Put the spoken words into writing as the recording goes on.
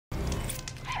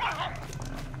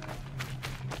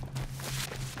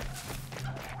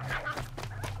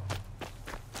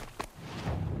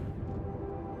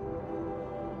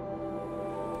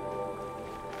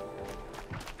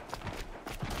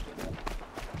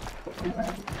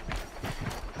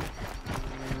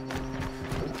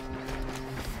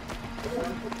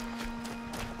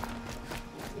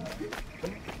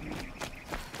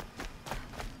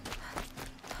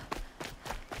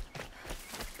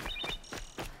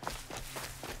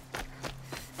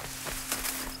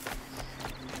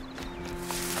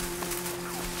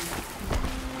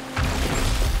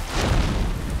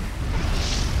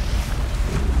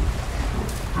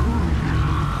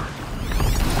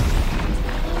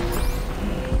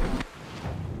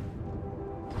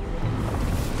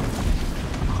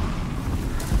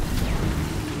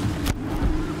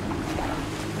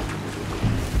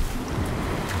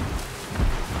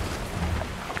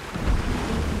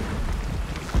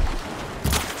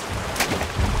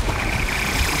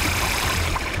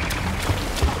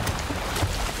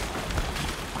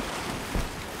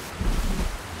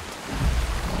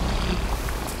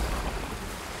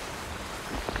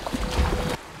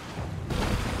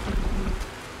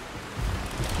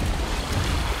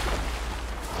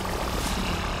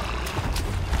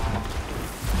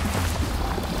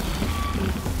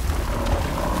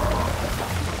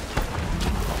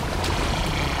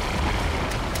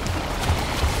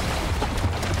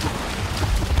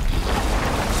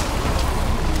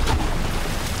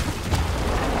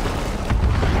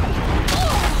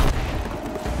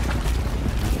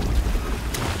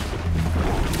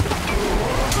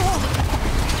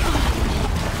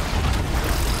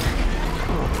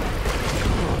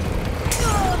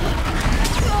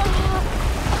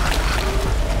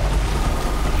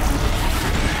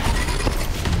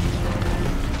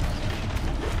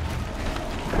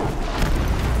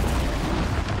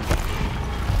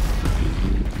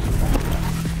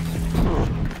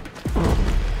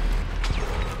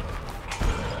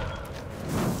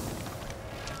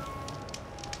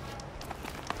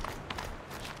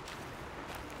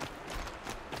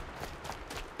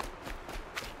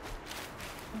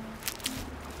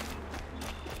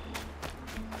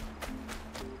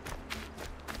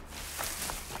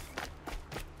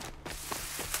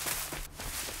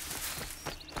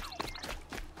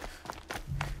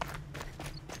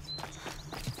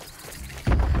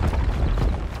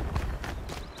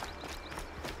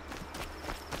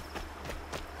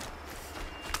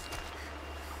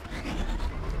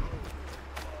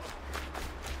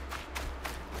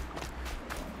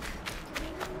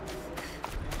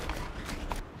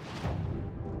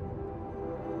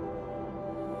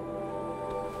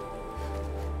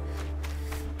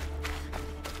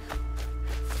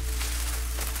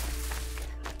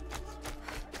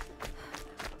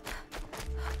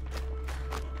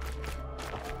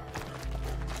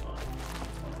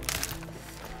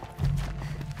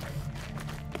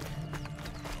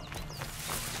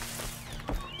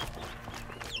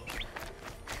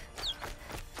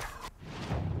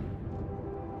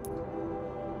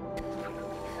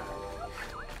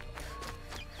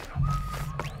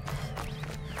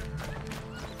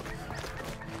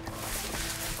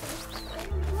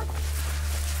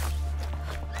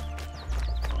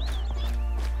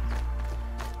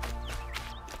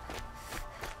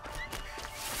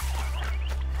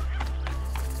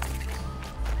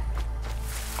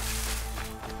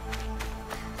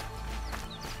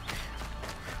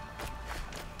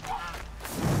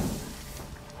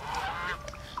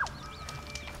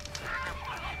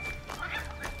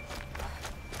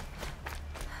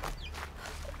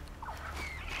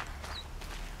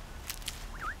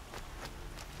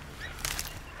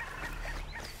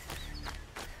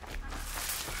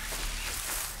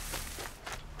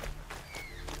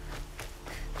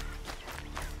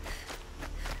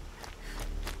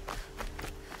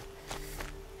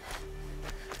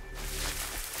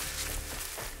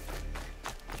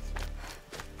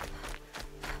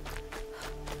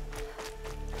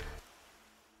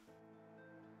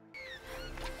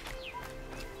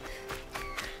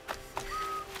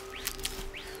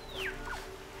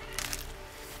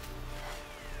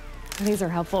These are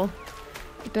helpful.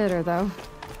 Bitter, though.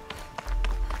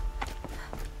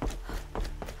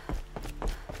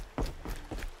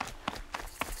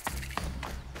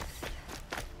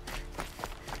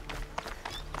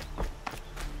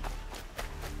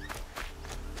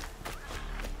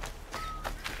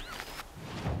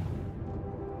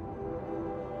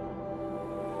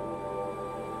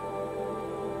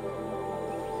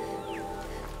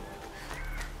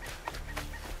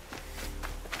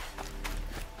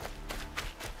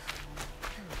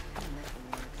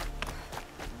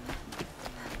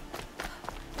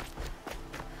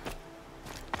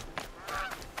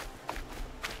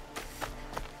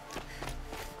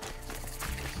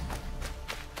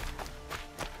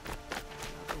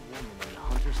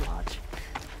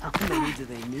 How many do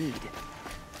they need?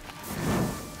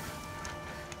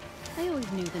 I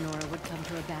always knew the Nora would come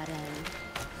to a bad end.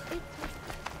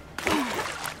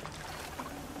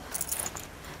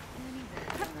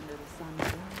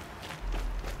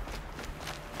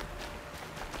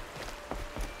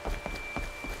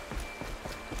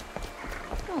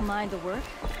 Don't mind the work.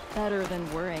 Better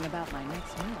than worrying about my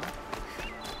next meal.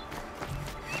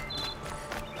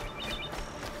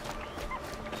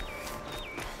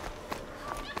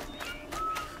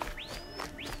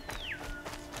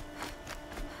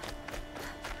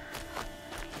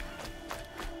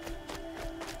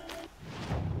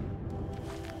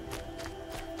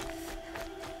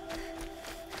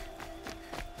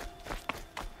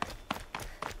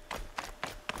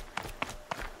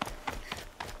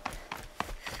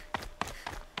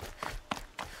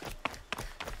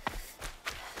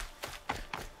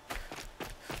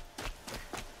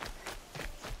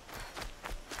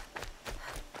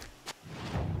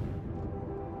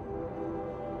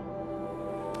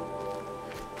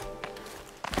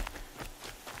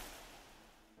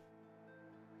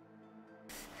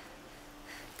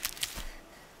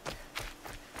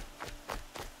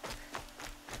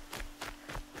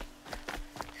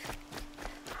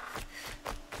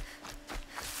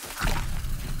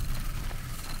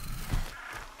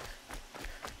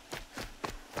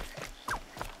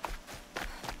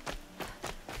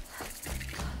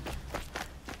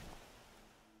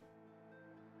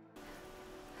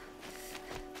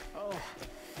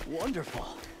 Wonderful.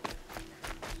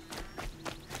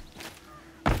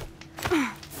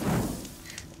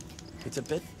 It's a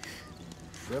bit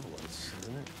frivolous,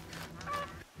 isn't it?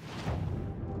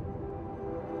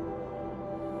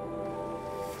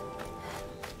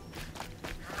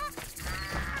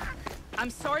 I'm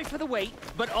sorry for the wait,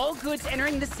 but all goods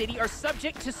entering the city are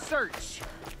subject to search.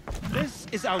 This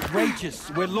is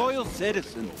outrageous. We're loyal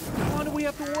citizens. Why do we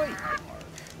have to wait?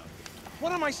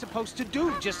 What am I supposed to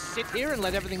do? Just sit here and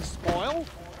let everything spoil?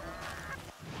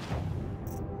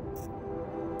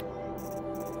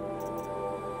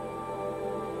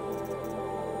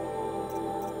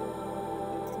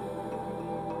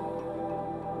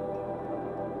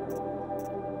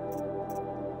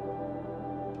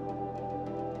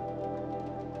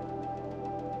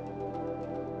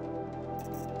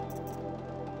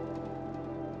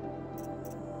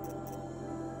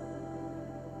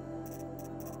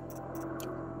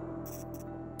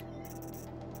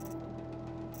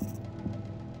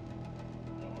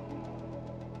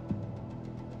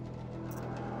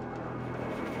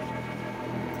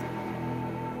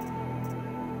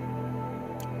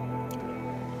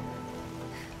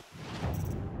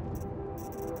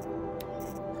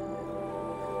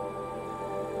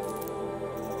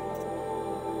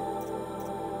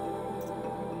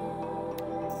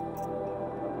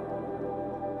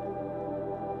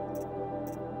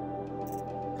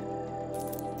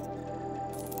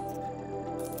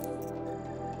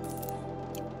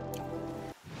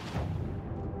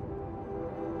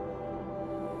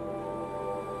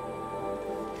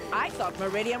 I thought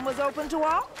Meridian was open to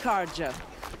all Carja.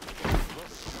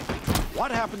 What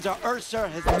happened to Ursa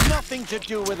has nothing to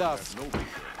do with us.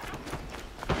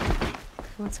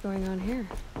 What's going on here?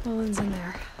 Olin's in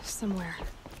there, somewhere.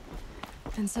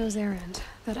 And so's Erend,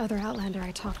 that other Outlander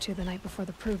I talked to the night before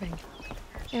the proving.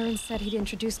 Erend said he'd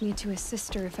introduce me to his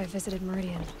sister if I visited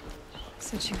Meridian.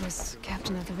 Said she was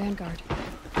captain of the Vanguard.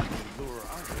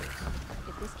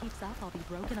 If this keeps up, I'll be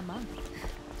broke in a month.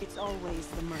 It's always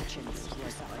the merchants who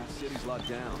suffer. City's locked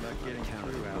down. Not getting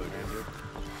counter to Outlander.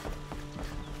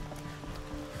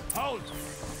 Hold!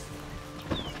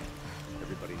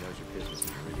 Everybody knows your business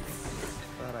is really.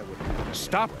 Thought I would.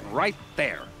 Stop right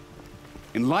there.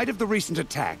 In light of the recent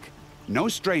attack, no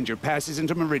stranger passes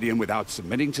into Meridian without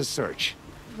submitting to search.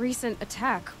 Recent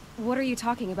attack? What are you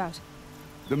talking about?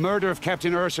 The murder of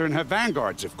Captain Ursa and her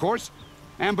vanguards, of course.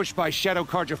 Ambushed by Shadow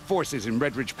Carja forces in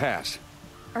Redridge Pass.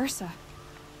 Ursa?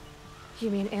 You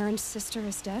mean Erend's sister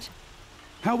is dead?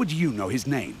 How would you know his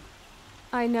name?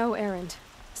 I know Erend.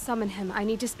 Summon him. I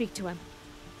need to speak to him.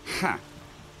 Ha!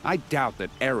 I doubt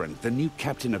that Erend, the new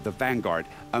captain of the Vanguard,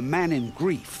 a man in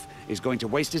grief, is going to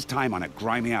waste his time on a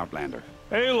grimy Outlander.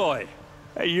 Aloy!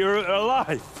 Hey, you're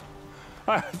alive!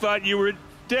 I thought you were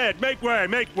dead. Make way,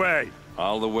 make way!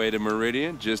 All the way to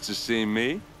Meridian just to see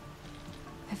me?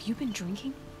 Have you been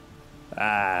drinking?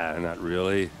 Ah, not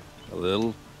really. A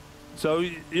little. So,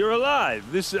 you're alive.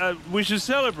 This, we should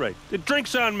celebrate. The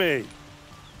drink's on me.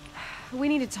 We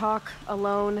need to talk,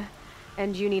 alone,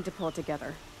 and you need to pull it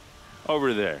together.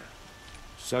 Over there.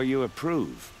 So you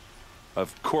approve?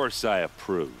 Of course I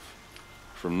approve.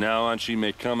 From now on, she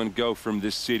may come and go from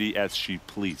this city as she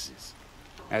pleases.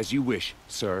 As you wish,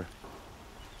 sir.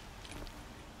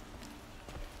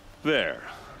 There.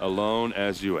 Alone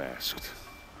as you asked.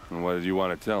 And what did you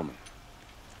want to tell me?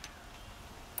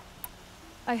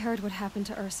 I heard what happened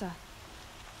to Ursa.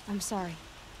 I'm sorry.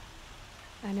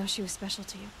 I know she was special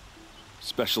to you.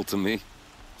 Special to me?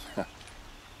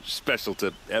 Special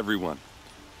to everyone.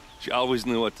 She always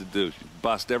knew what to do. She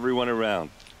bossed everyone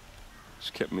around.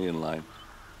 She kept me in line.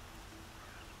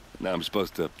 Now I'm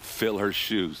supposed to fill her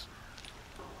shoes.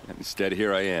 And instead,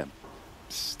 here I am,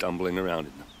 stumbling around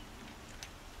in them.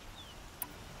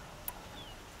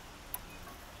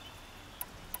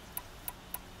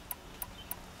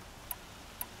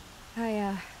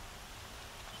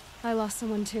 I lost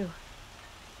someone too.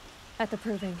 At the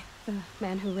Proving, the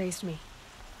man who raised me.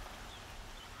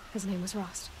 His name was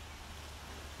Rost.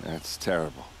 That's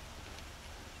terrible.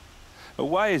 But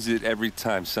why is it every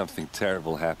time something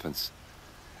terrible happens,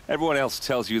 everyone else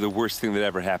tells you the worst thing that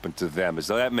ever happened to them, as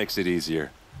though that makes it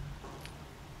easier?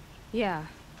 Yeah,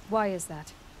 why is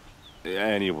that?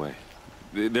 Anyway,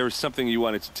 there was something you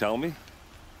wanted to tell me?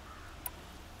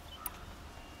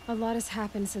 A lot has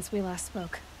happened since we last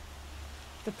spoke.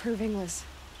 The Proving was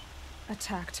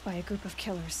attacked by a group of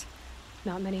killers.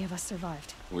 Not many of us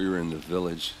survived. We were in the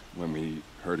village when we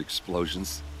heard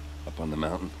explosions up on the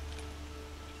mountain.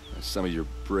 Some of your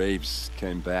braves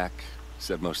came back,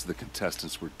 said most of the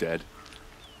contestants were dead.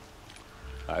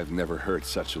 I've never heard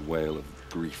such a wail of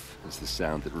grief as the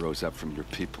sound that rose up from your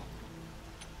people.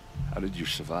 How did you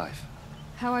survive?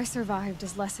 How I survived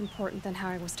is less important than how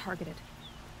I was targeted.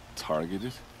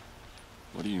 Targeted?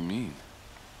 What do you mean?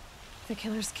 The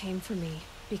killers came for me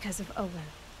because of Olin.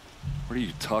 What are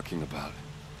you talking about?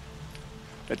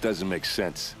 That doesn't make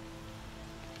sense.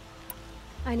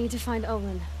 I need to find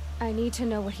Olin. I need to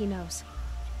know what he knows.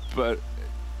 But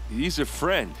he's a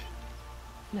friend.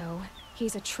 No,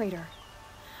 he's a traitor.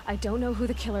 I don't know who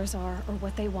the killers are or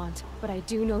what they want, but I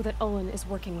do know that Olin is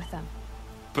working with them.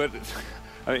 But,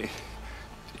 I mean,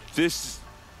 this...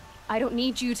 I don't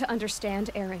need you to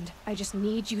understand, Erend. I just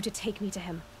need you to take me to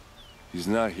him. He's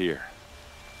not here.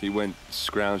 He went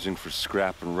scrounging for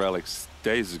scrap and relics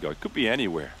days ago. It could be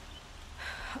anywhere.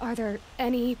 Are there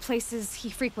any places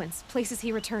he frequents, places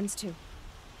he returns to?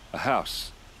 A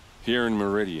house. Here in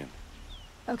Meridian.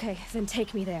 Okay, then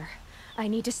take me there. I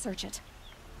need to search it.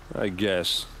 I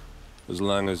guess. As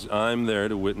long as I'm there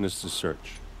to witness the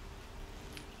search.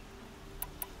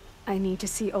 I need to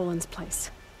see Olin's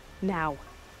place. Now.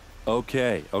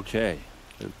 Okay, okay.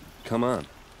 Come on.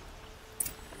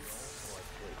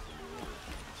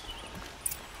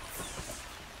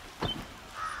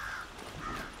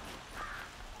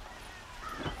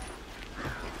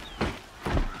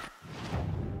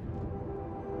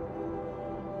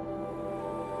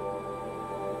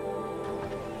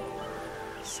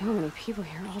 So many people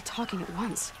here, all talking at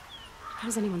once. How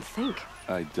does anyone think?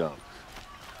 I don't.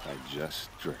 I just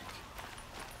drink.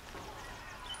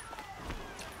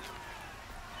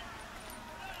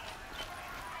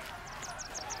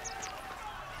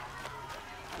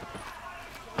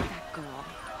 That girl.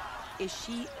 Is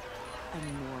she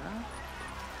Anora?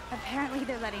 Apparently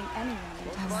they're letting anyone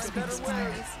into That must be the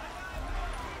spire.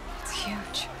 It's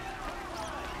huge.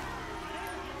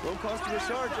 Won't cost you a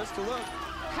shard just to look.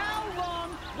 How long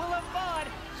will Avad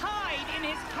hide in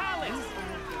his palace?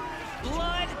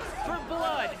 Blood for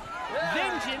blood.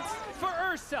 Vengeance for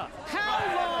Ursa. How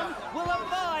long will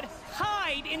Avad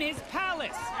hide in his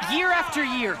palace? Year after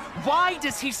year, why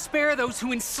does he spare those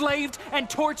who enslaved and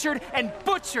tortured and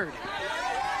butchered?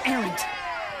 Erend,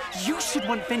 you should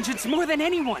want vengeance more than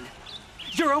anyone.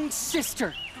 Your own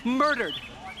sister, murdered,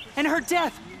 and her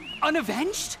death,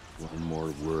 unavenged? One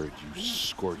more word, you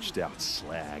scorched out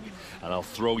slag, and I'll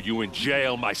throw you in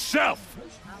jail myself!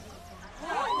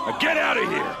 Now get out of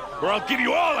here, or I'll give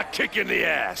you all a kick in the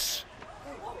ass!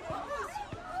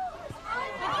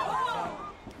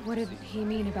 What did he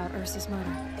mean about Ursa's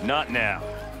murder? Not now.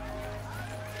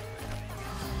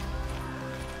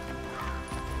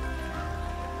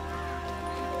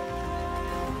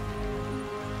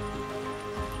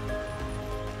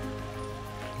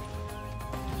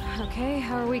 Okay,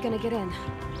 how are we gonna get in?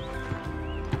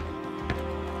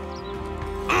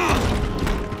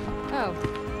 Oh,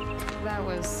 that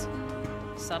was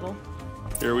subtle.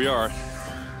 Here we are.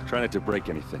 Try not to break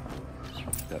anything.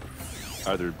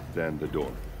 Other than the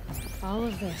door. All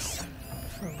of this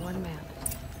for one man.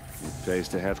 It pays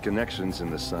to have connections in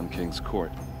the Sun King's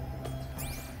court.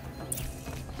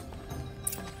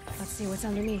 Let's see what's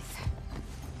underneath.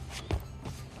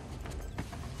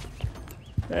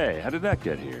 Hey, how did that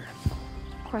get here?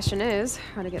 Question is,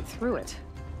 how to get through it.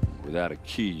 Without a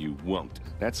key, you won't.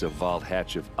 That's a vault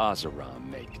hatch of Oseram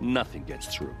make. Nothing gets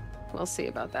through. We'll see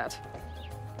about that.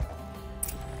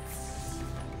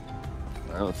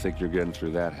 I don't think you're getting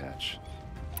through that hatch.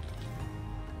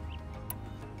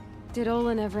 Did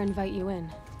Olin ever invite you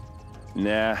in?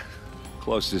 Nah.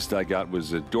 Closest I got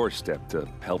was a doorstep to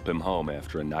help him home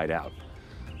after a night out.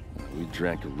 We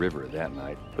drank a river that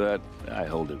night, but I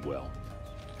hold it well.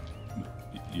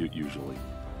 Usually.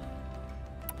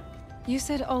 You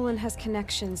said Olin has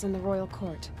connections in the royal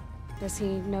court. Does he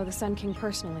know the Sun King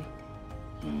personally?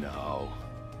 No.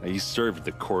 He served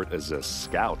the court as a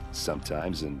scout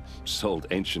sometimes and sold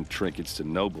ancient trinkets to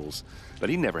nobles, but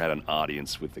he never had an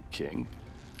audience with the king.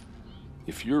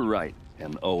 If you're right,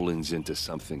 and Olin's into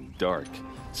something dark,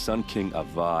 Sun King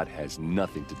Avad has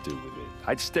nothing to do with it.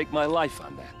 I'd stake my life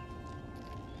on that.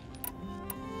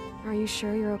 Are you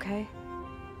sure you're okay?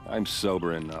 I'm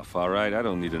sober enough, all right? I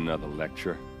don't need another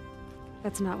lecture.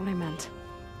 That's not what I meant.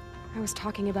 I was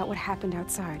talking about what happened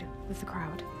outside with the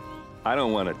crowd. I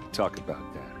don't want to talk about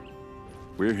that.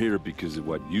 We're here because of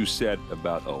what you said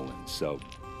about Olin, so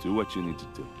do what you need to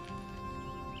do.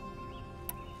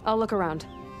 I'll look around.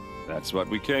 That's what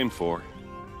we came for.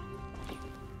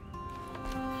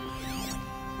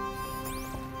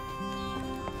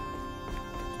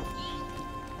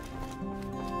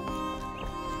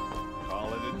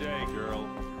 Call it a day, girl.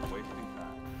 Wasting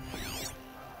time.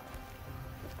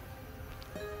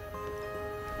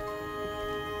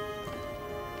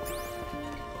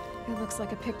 It looks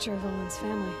like a picture of Olin's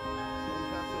family.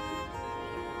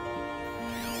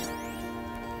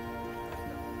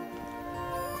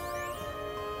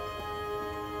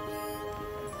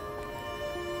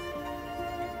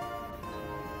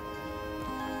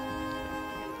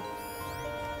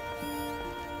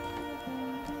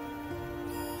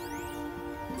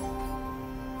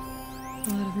 A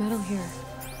lot of metal here.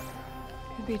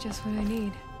 Could be just what I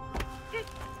need.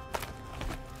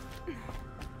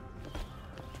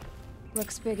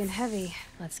 Looks big and heavy.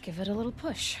 Let's give it a little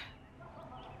push.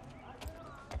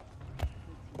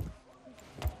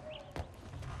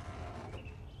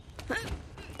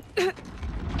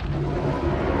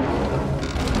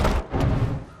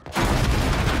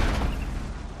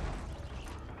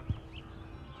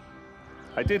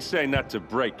 I did say not to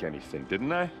break anything,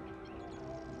 didn't I?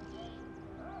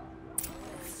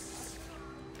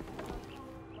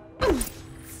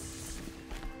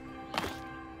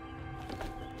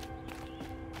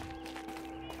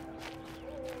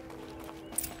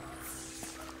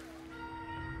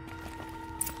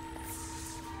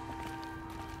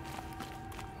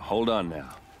 Hold on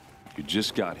now. You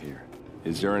just got here.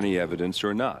 Is there any evidence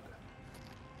or not?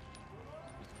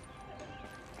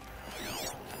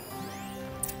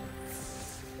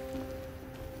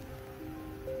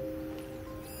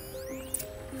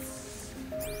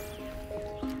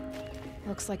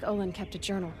 Looks like Olin kept a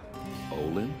journal.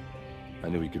 Olin? I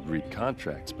knew he could read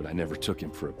contracts, but I never took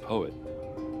him for a poet.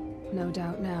 No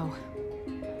doubt now.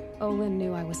 Olin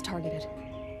knew I was targeted.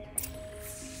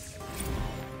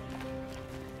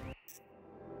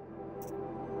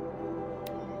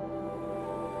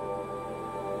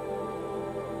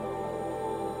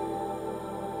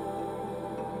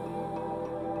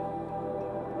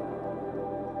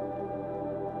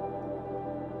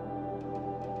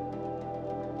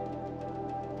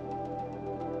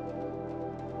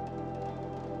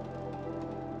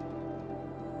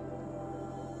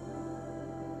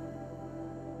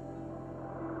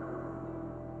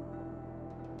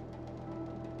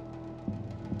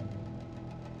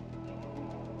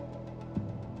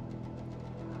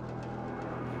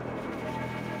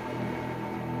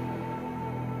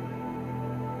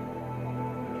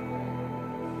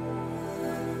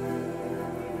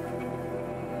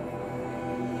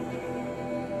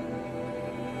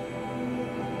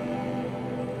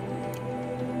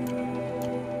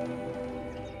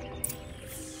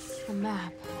 A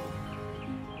map.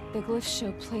 The glyphs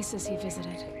show places he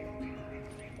visited.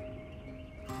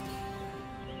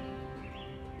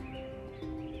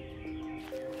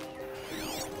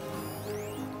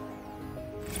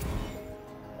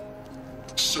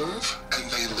 Serve and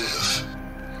they live.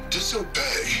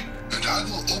 Disobey, and I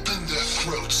will open their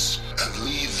throats and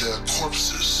leave their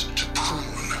corpses to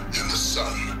prune in the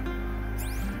sun.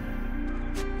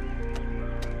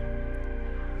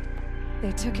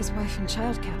 They took his wife and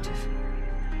child captive.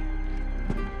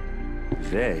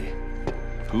 They?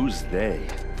 Who's they?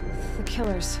 The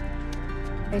killers.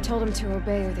 They told him to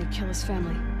obey or they'd kill his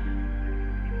family.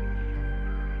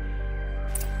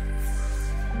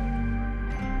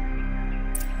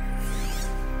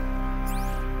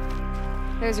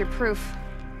 There's your proof.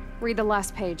 Read the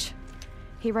last page.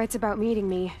 He writes about meeting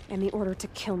me and the order to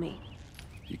kill me.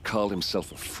 He called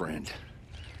himself a friend.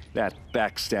 That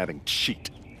backstabbing cheat.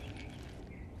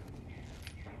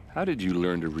 How did you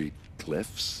learn to read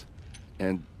glyphs?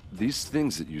 And these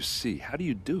things that you see, how do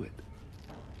you do it?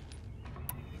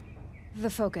 The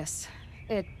focus.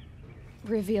 It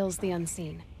reveals the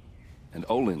unseen. And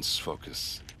Olin's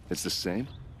focus, it's the same?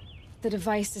 The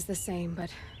device is the same, but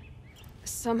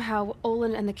somehow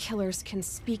Olin and the killers can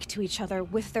speak to each other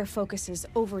with their focuses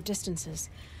over distances.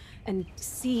 And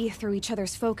see through each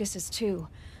other's focuses too,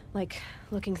 like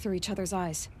looking through each other's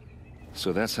eyes.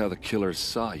 So that's how the killers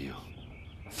saw you?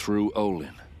 Through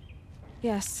Olin?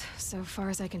 Yes, so far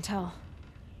as I can tell.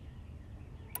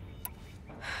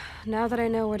 Now that I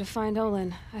know where to find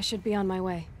Olin, I should be on my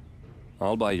way.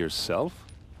 All by yourself?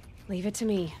 Leave it to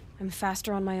me. I'm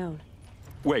faster on my own.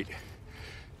 Wait.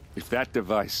 If that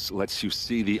device lets you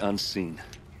see the unseen...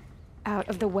 Out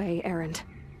of the way, Erend.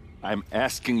 I'm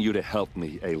asking you to help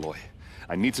me, Aloy.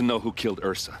 I need to know who killed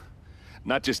Ursa.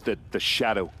 Not just the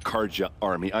Shadow Karja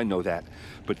army, I know that,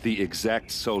 but the exact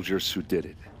soldiers who did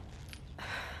it.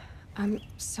 I'm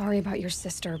sorry about your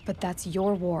sister, but that's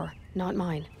your war, not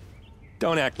mine.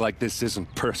 Don't act like this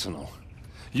isn't personal.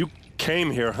 You came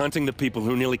here hunting the people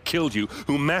who nearly killed you,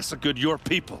 who massacred your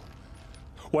people.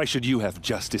 Why should you have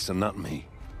justice and not me?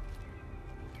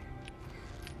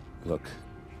 Look,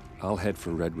 I'll head for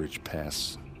Red Ridge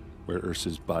Pass, where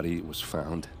Ursa's body was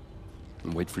found,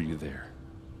 and wait for you there.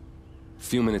 A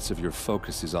few minutes of your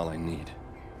focus is all I need.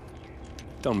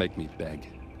 Don't make me beg.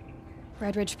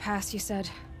 Red Ridge Pass, you said?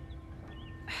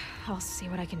 I'll see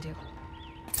what I can do.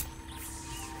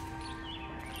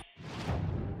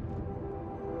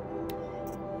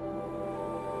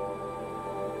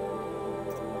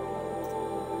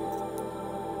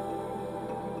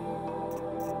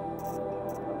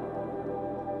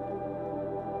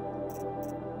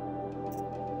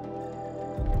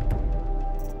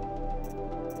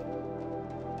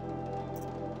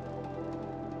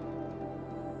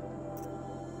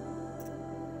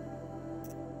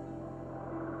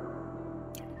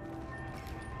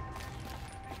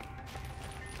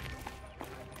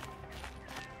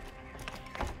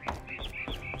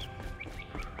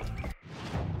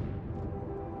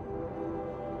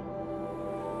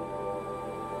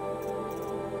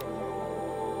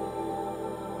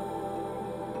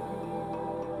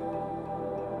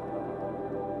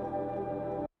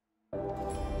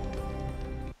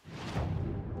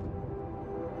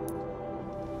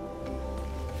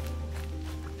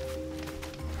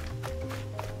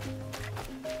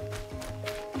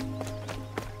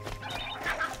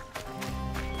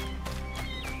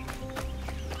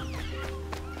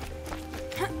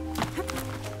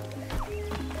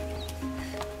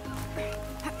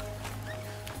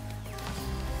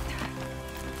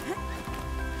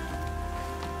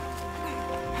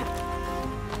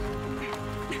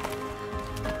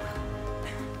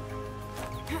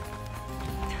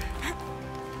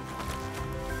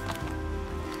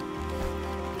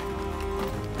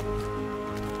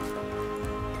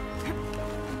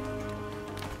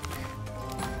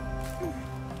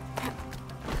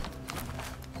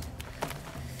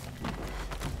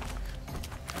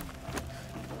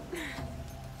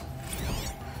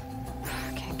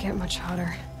 Get much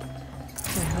hotter.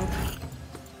 I hope.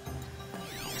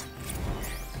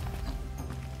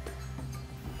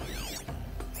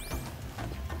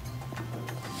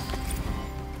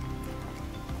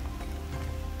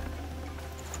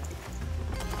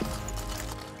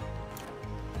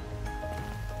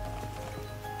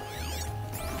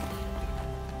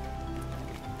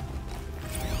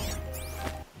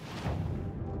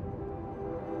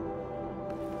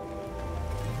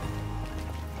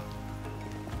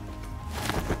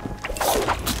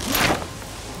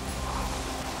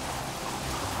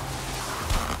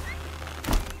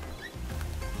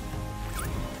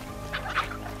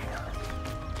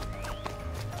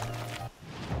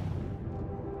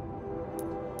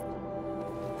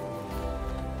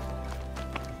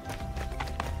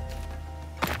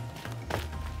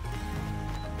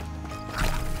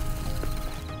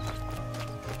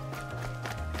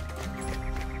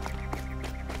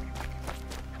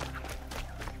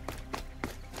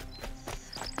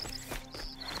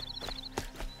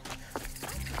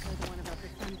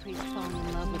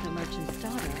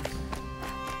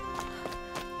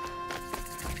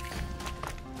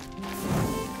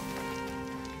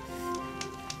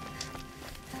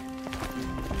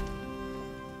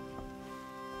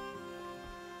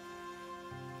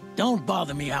 Don't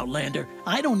bother me, Outlander.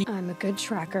 I don't need... I'm a good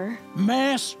tracker.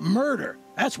 Mass murder.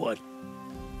 That's what.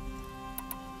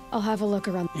 I'll have a look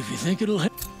around. If you think it'll...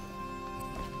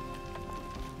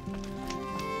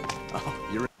 Oh,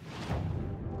 you're...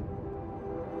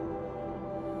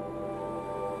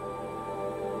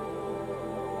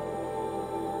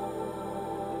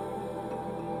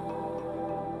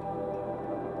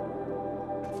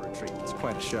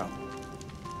 quite a show.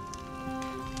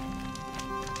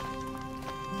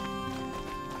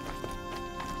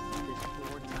 This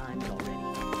 4 times already.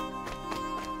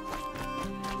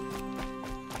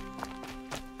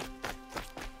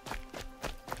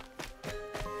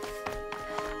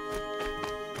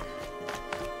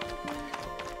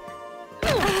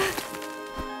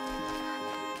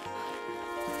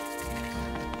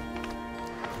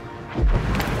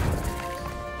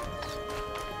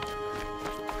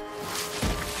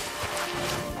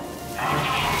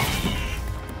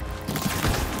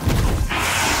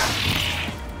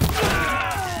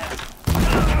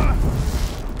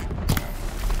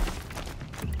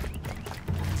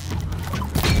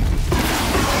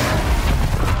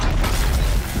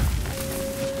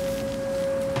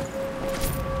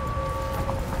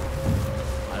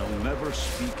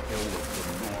 Speak ill of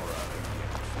Gamora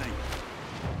again. Thank you.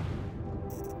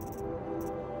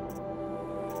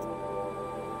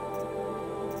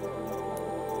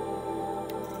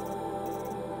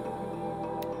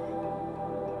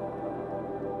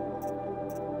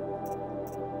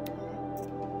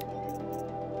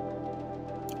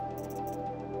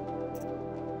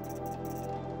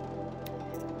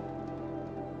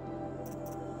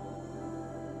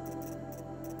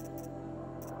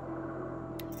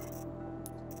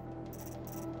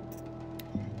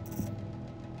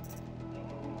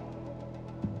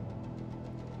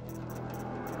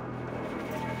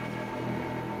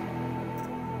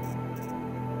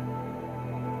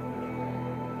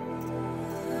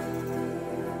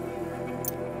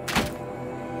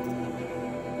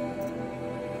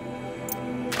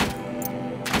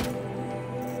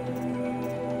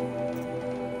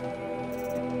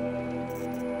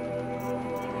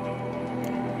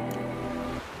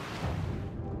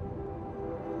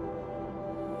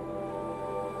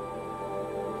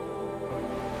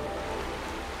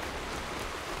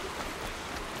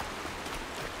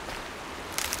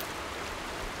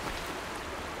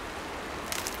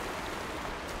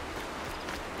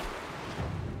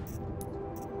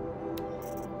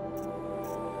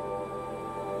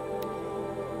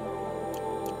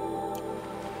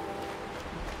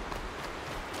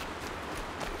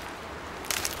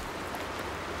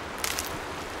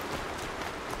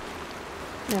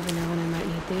 Never know when I might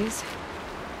need these.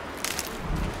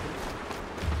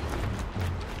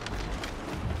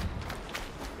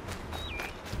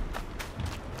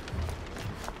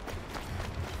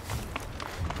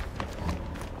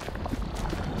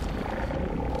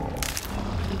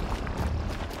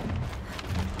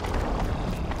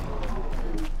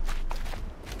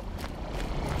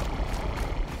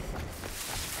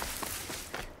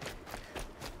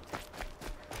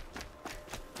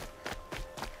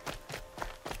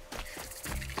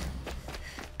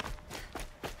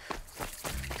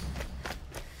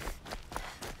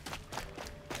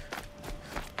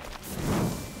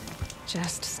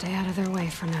 Just stay out of their way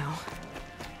for now.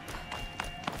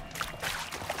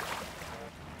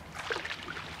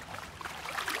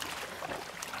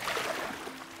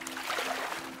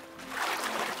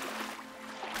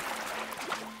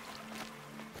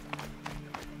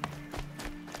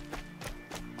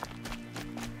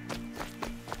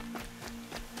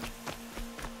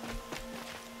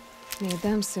 Need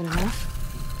them soon enough.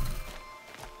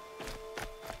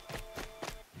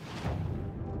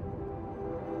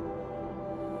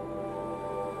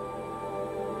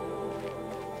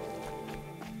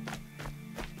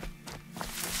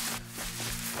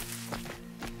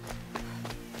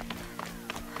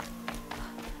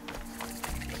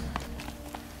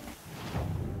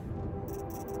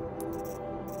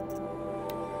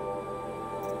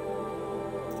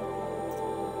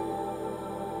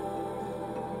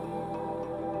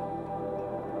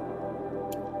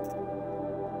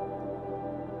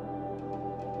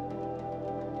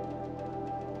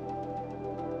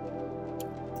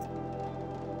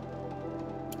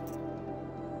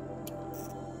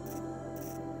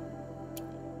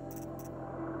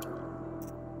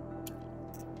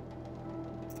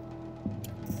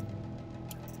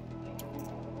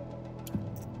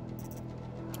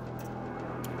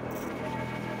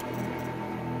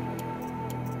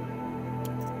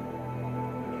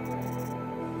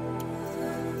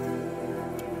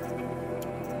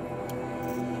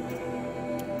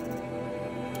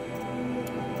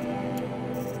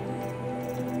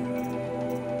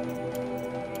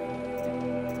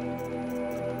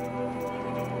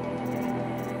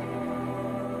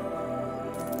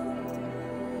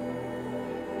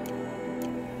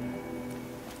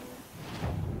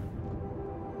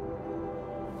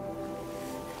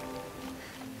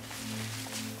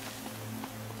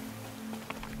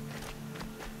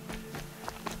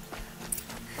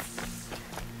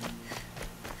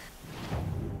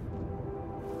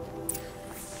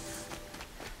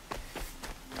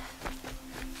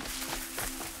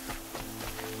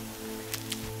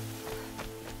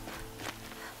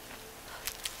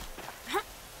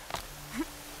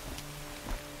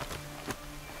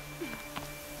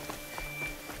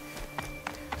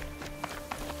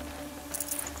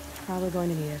 probably going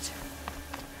to need it.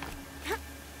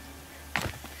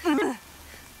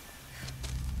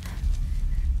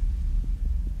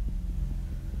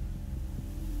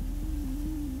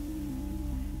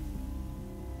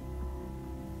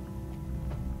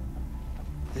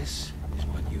 This is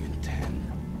what you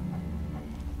intend.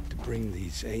 To bring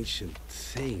these ancient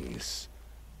things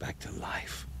back to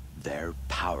life. Their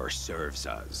power serves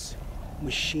us.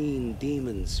 Machine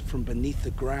demons from beneath the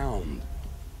ground.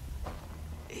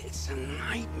 It's a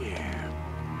nightmare.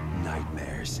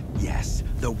 Nightmares, yes.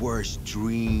 The worst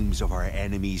dreams of our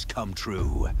enemies come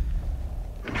true.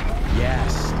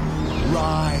 Yes,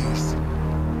 rise!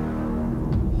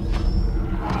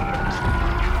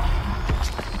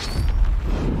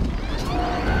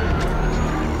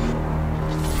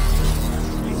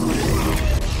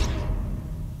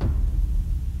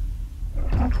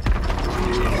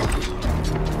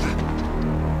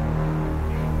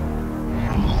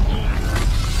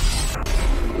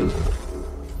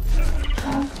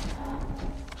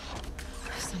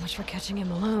 For catching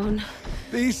him alone.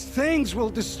 These things will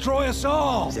destroy us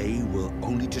all! They will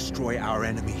only destroy our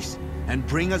enemies and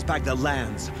bring us back the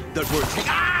lands that were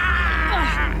taken.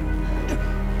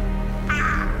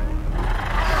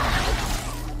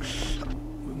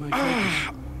 My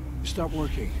focus. Stop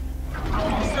working.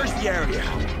 Search the area.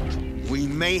 We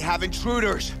may have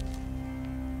intruders.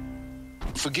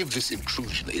 Forgive this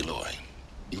intrusion, Aloy.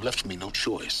 You left me no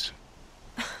choice.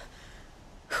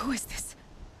 Who is this?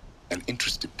 An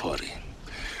interested party.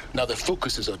 Now, their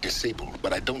focuses are disabled,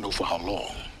 but I don't know for how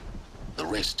long. The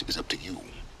rest is up to you.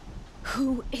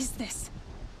 Who is this?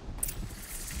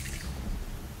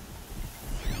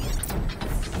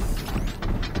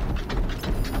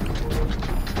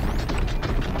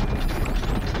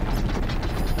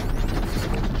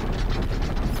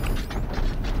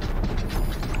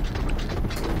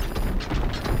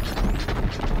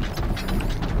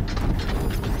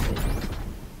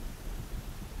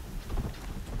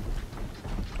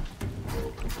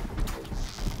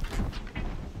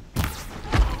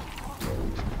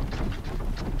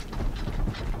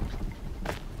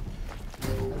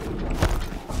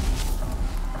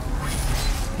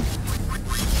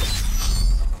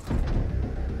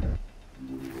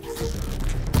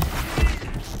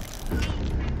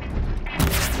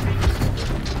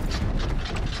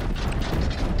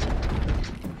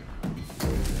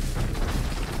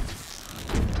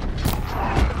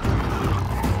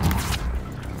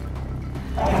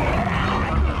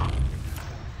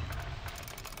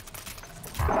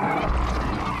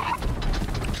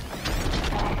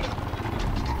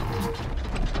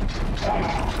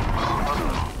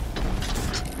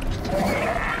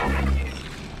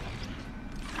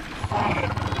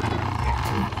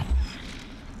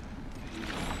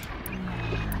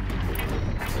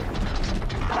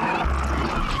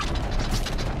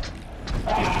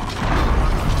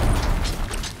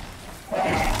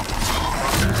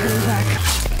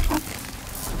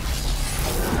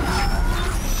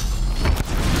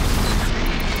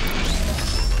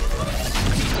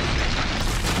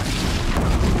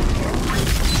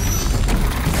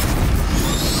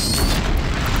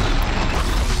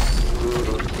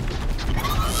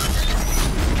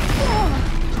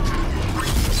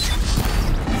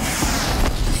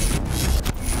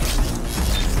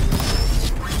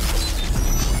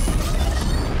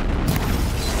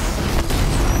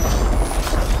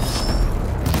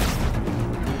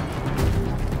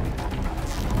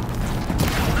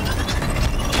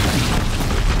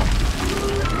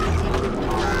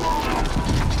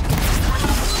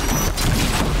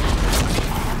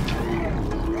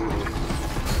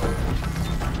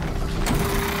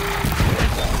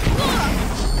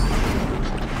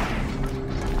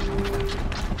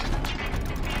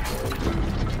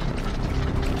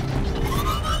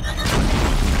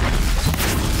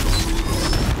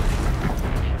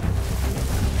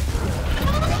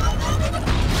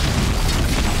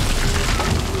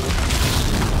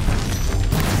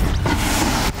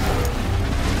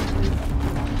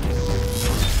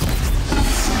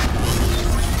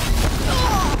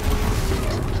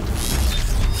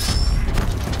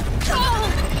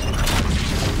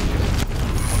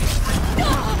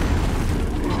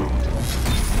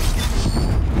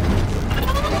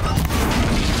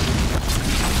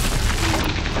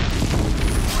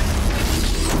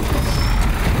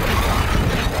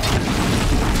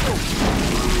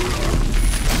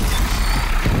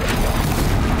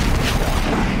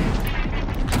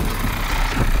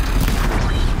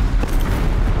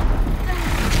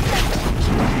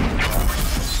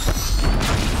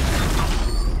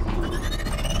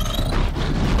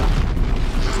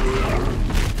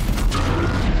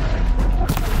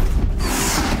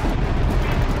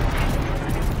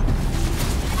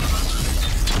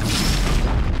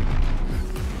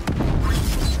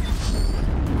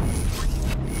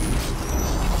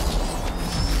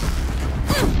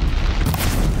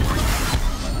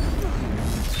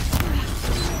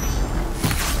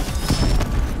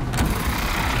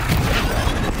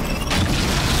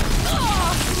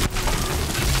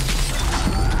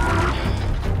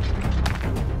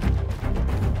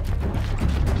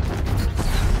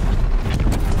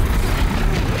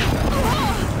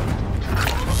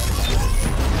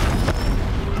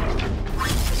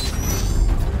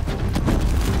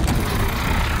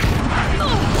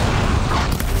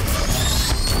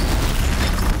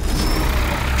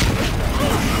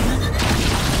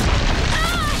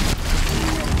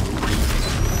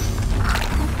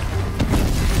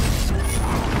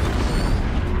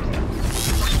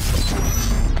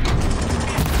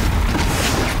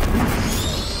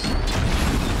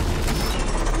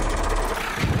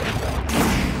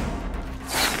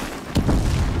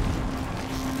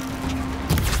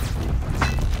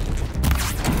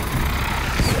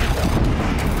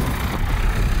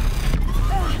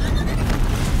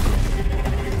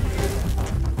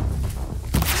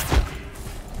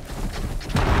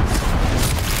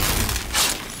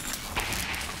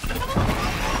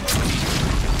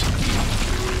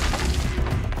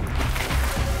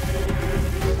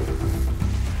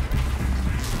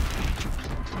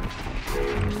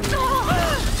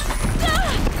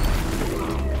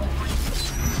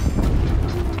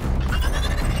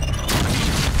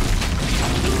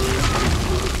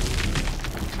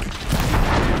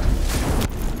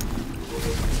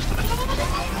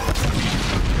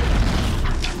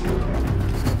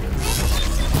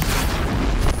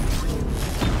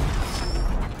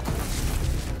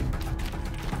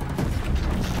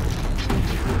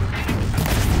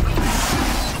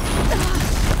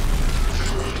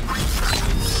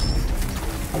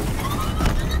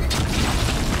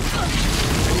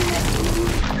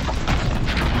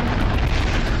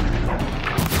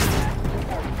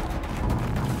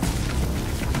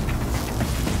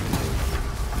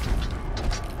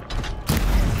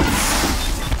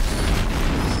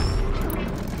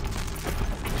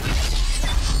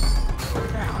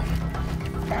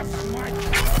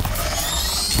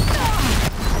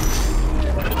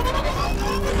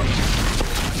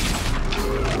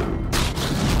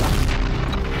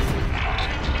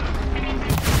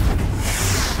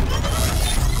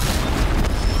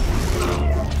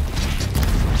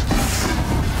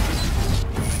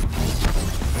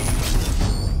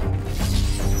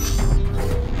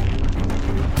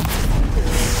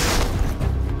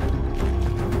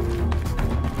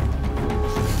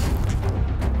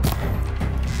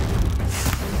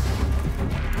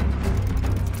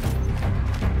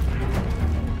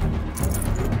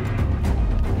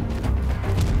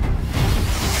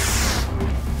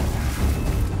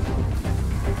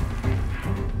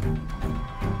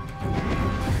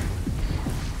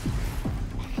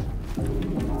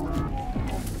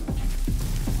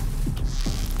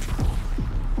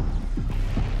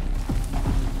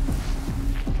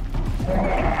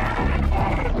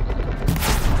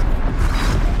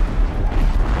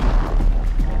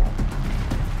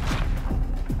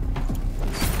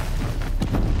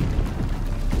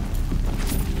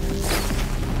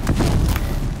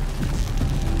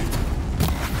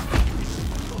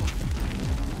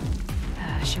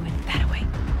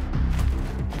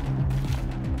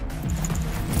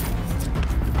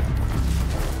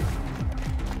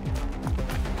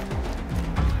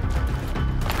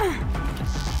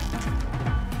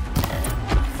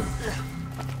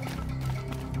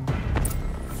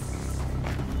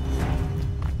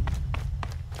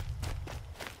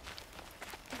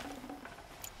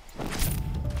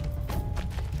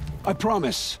 I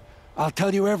promise. I'll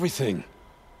tell you everything.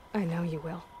 I know you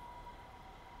will.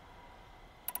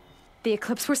 The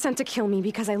Eclipse were sent to kill me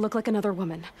because I look like another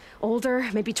woman. Older,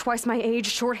 maybe twice my age,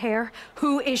 short hair.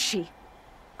 Who is she?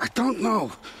 I don't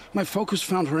know. My focus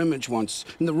found her image once,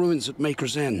 in the ruins at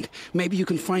Maker's End. Maybe you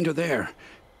can find her there.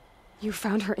 You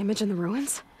found her image in the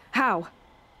ruins? How?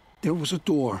 There was a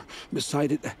door.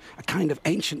 Beside it, a kind of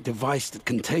ancient device that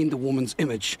contained the woman's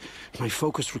image. My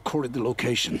focus recorded the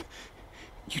location.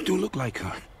 You do look like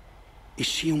her. Is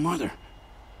she your mother?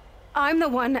 I'm the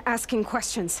one asking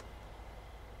questions.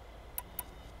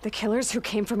 The killers who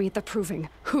came for me at the Proving,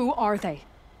 who are they?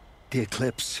 The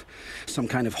Eclipse. Some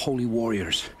kind of holy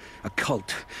warriors. A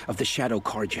cult of the Shadow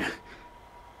Carja.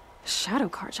 Shadow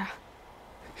Carja?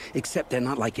 Except they're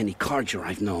not like any Carja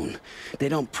I've known. They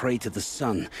don't pray to the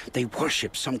sun. They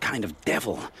worship some kind of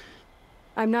devil.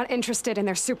 I'm not interested in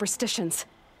their superstitions.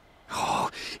 Oh,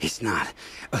 it's not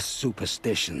a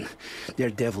superstition. Their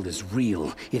devil is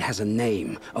real. It has a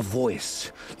name, a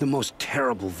voice. The most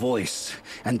terrible voice.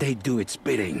 And they do its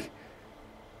bidding.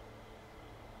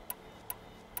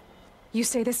 You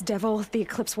say this devil the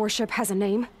Eclipse worship has a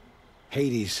name?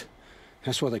 Hades.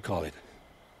 That's what they call it.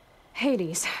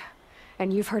 Hades.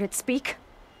 And you've heard it speak?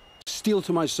 Steel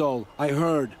to my soul. I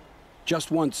heard.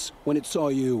 Just once, when it saw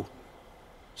you.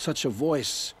 Such a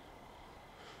voice.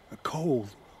 A cold,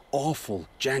 awful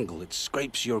jangle. It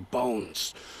scrapes your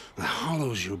bones. It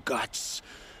hollows your guts.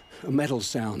 A metal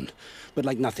sound, but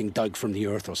like nothing dug from the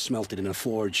earth or smelted in a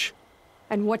forge.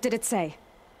 And what did it say?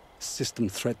 System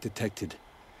threat detected.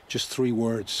 Just 3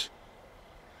 words.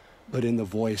 But in the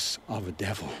voice of a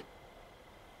devil.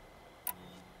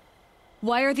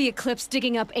 Why are the Eclipse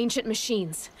digging up ancient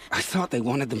machines? I thought they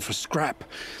wanted them for scrap,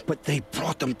 but they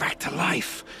brought them back to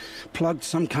life. Plugged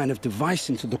some kind of device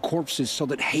into the corpses so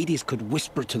that Hades could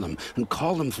whisper to them and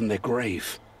call them from their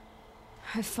grave.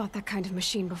 I've fought that kind of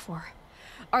machine before.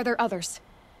 Are there others?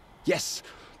 Yes,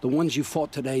 the ones you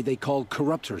fought today they called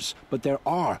Corruptors, but there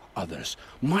are others,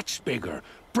 much bigger,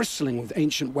 bristling with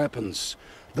ancient weapons.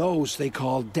 Those they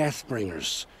call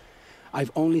Deathbringers.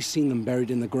 I've only seen them buried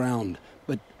in the ground,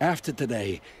 but after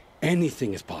today,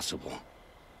 anything is possible.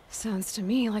 Sounds to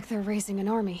me like they're raising an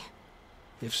army.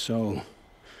 If so,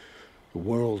 the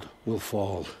world will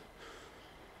fall.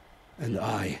 And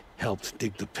I helped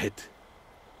dig the pit.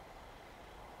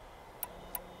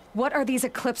 What are these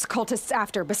Eclipse cultists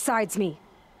after, besides me?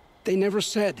 They never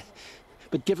said.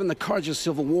 But given the Carja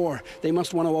civil war, they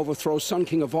must want to overthrow Sun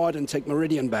King Avad and take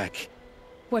Meridian back.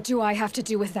 What do I have to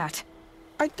do with that?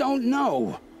 I don't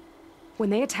know. When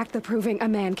they attacked the Proving, a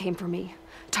man came for me.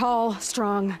 Tall,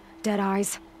 strong, dead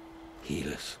eyes.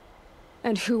 Helis.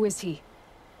 And who is he?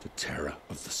 The terror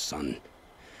of the sun.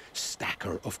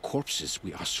 Stacker of corpses,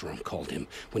 we Oseram called him,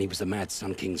 when he was the Mad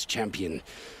Sun King's champion.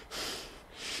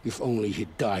 If only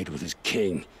he'd died with his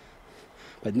king.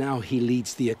 But now he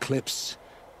leads the Eclipse.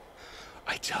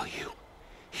 I tell you,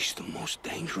 he's the most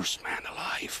dangerous man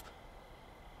alive.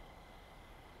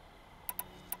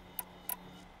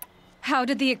 How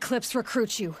did the Eclipse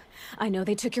recruit you? I know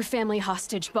they took your family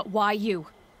hostage, but why you?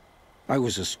 I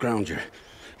was a scrounger.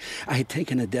 I had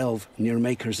taken a delve near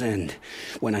Maker's End.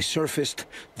 When I surfaced,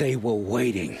 they were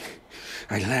waiting.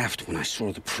 I laughed when I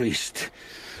saw the priest.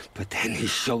 But then he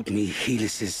showed me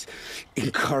Helis's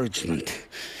encouragement.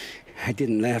 I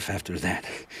didn't laugh after that.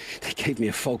 They gave me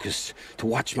a focus to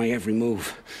watch my every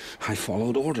move. I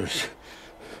followed orders.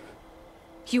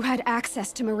 You had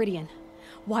access to Meridian.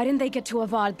 Why didn't they get to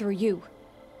Avad through you?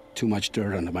 Too much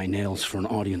dirt under my nails for an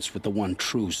audience with the one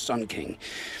true Sun King.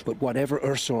 But whatever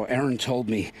Ursa or Erend told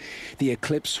me, the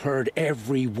Eclipse heard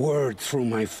every word through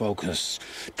my focus.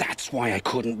 That's why I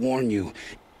couldn't warn you.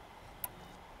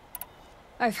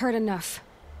 I've heard enough.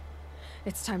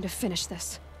 It's time to finish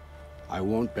this. I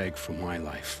won't beg for my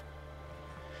life.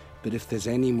 But if there's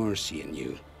any mercy in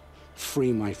you,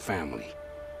 free my family.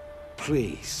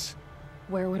 Please.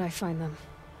 Where would I find them?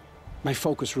 My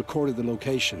focus recorded the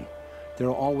location. There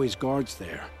are always guards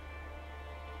there.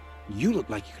 You look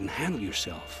like you can handle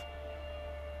yourself.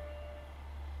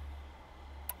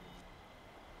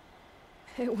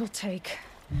 It will take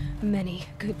many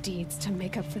good deeds to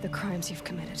make up for the crimes you've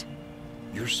committed.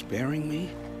 You're sparing me?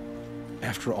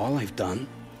 After all I've done?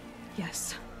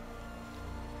 Yes.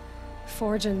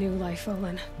 Forge a new life,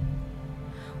 Olin.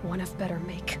 One of better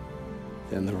make.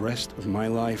 Then the rest of my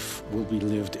life will be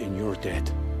lived in your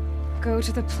debt. Go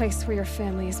to the place where your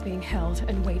family is being held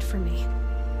and wait for me.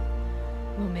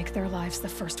 We'll make their lives the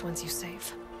first ones you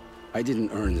save. I didn't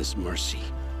earn this mercy,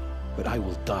 but I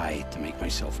will die to make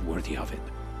myself worthy of it.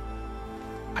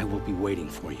 I will be waiting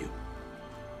for you.